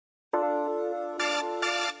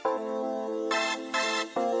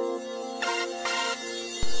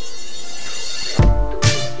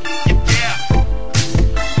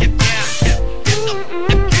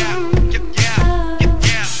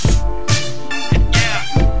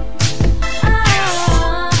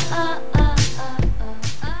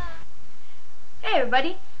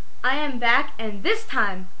I am back, and this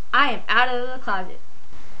time I am out of the closet.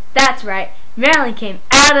 That's right, Marilyn came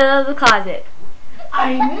out of the closet.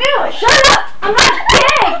 I knew it! Shut up! I'm not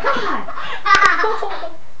gay!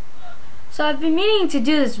 God! So I've been meaning to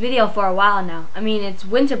do this video for a while now. I mean, it's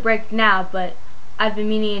winter break now, but I've been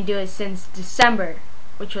meaning to do it since December,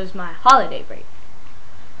 which was my holiday break.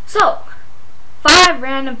 So, 5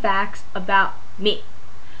 random facts about me.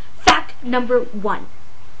 Fact number 1.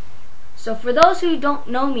 So for those who don't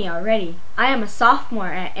know me already, I am a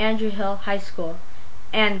sophomore at Andrew Hill High School,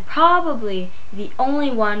 and probably the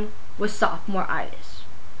only one with sophomore-itis.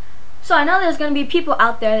 So I know there's going to be people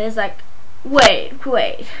out there that's like, wait,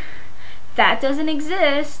 that doesn't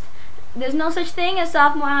exist. There's no such thing as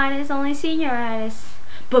sophomore-itis, only senior-itis.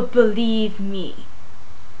 But believe me,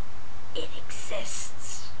 it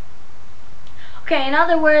exists. Okay, in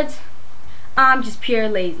other words, I'm just pure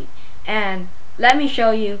lazy. And let me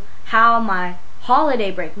show you how my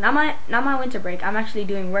holiday break, not my winter break, I'm actually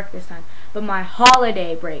doing work this time, but my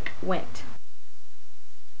holiday break went.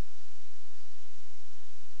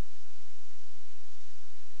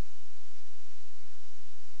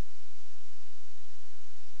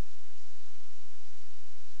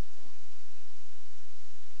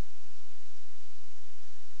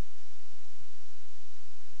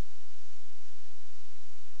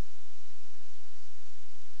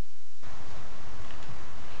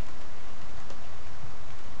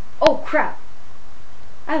 Oh crap,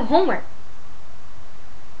 I have homework.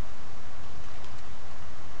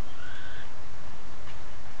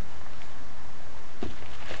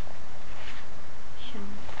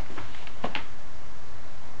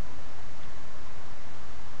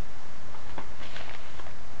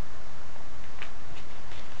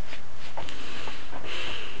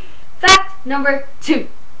 Fact number 2.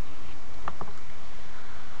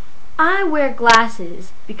 I wear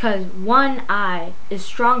glasses because one eye is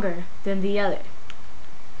stronger than the other.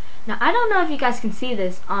 Now, I don't know if you guys can see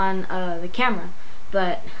this on the camera,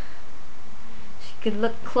 but if you could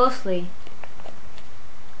look closely,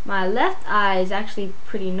 my left eye is actually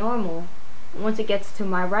pretty normal. Once it gets to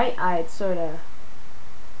my right eye, it's sort of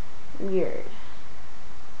weird.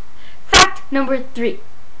 Fact number 3.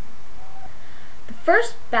 The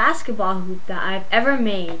first basketball hoop that I've ever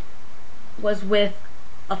made was with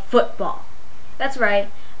a football. That's right.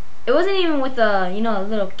 It wasn't even with a a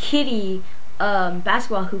little kiddie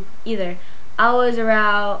basketball hoop either. I was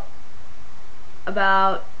around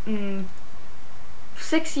about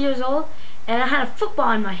 6 years old, and I had a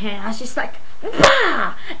football in my hand. I was just like,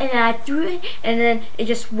 wah! And then I threw it, and then it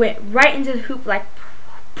just went right into the hoop like.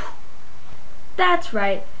 That's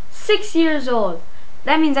right. 6 years old.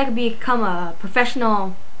 That means I could become a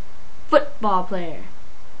professional football player.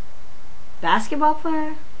 Basketball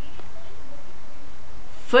player?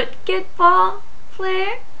 Football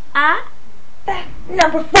player? Fact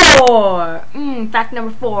number 4. Fact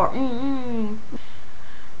number 4.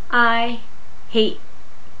 I hate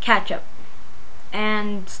ketchup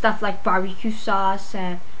and stuff like barbecue sauce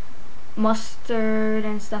and mustard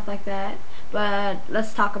and stuff like that. But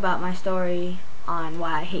let's talk about my story on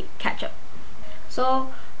why I hate ketchup.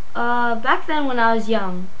 So, back then when I was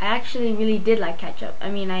young, I actually really did like ketchup.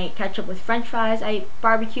 I mean, I ate ketchup with french fries. I ate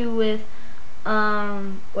barbecue with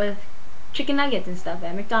chicken nuggets and stuff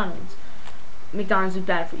at McDonald's. McDonald's is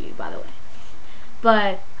bad for you, by the way.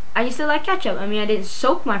 But I used to like ketchup. I mean, I didn't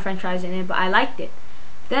soak my french fries in it, but I liked it.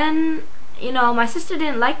 Then, my sister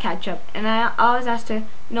didn't like ketchup, and I always asked her,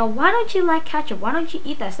 why don't you like ketchup? Why don't you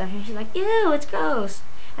eat that stuff? And she's like, ew, it's gross.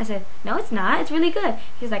 I said, no, it's not. It's really good.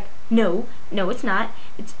 She's like, no, it's not.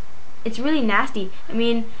 It's really nasty. I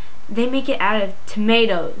mean, they make it out of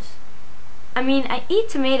tomatoes. I mean, I eat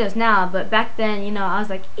tomatoes now, but back then, I was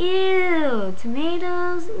like, ew,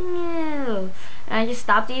 tomatoes, ew. And I just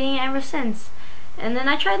stopped eating it ever since. And then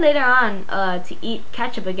I tried later on to eat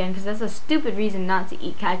ketchup again, because that's a stupid reason not to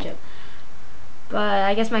eat ketchup. But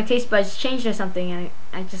I guess my taste buds changed or something, and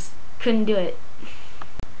I just couldn't do it.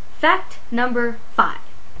 Fact number 5.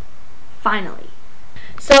 Finally.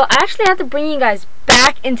 So I actually have to bring you guys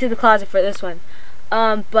back into the closet for this one.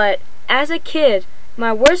 But as a kid,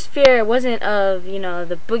 my worst fear wasn't of,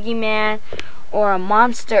 the boogeyman or a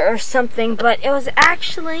monster or something, but it was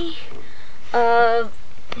actually of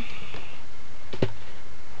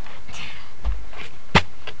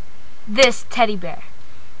this teddy bear.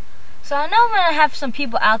 So I know I'm going to have some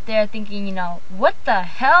people out there thinking, what the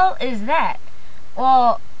hell is that?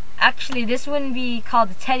 Well, actually, this wouldn't be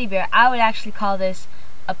called a teddy bear. I would actually call this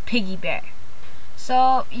a piggy bear.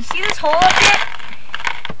 So, you see this hole up here?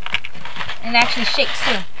 And it actually shakes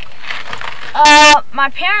too. My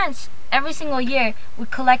parents, every single year,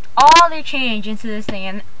 would collect all their change into this thing,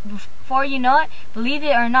 and before you know it, believe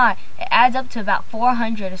it or not, it adds up to about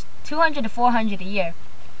 200 to 400 a year.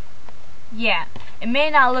 Yeah, it may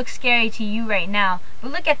not look scary to you right now,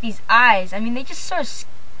 but look at these eyes. I mean, they just sort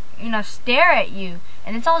of, stare at you,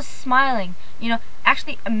 and it's all smiling.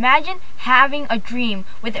 Actually, imagine having a dream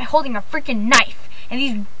with it holding a freaking knife, and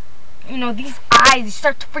these eyes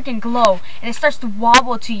start to freaking glow, and it starts to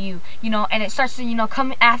wobble to you, and it starts to,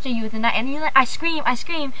 come after you with the knife, and you're like, I scream,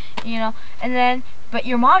 and then, but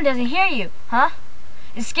your mom doesn't hear you, huh?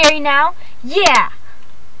 It's scary now? Yeah!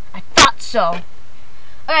 I thought so.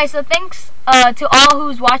 Okay, so thanks to all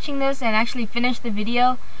who's watching this and actually finished the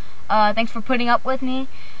video. Thanks for putting up with me.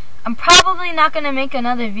 I'm probably not going to make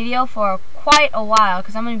another video for quite a while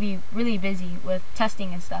because I'm going to be really busy with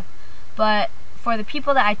testing and stuff. But for the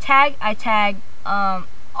people that I tag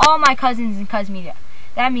all my cousins in cuzmedia.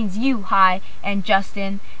 That means you, Hi, and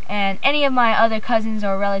Justin, and any of my other cousins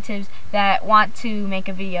or relatives that want to make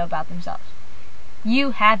a video about themselves.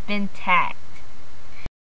 You have been tagged.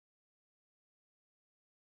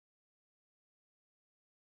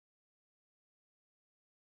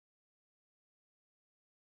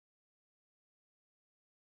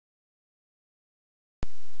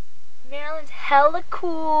 Marilyn's hella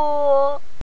cool.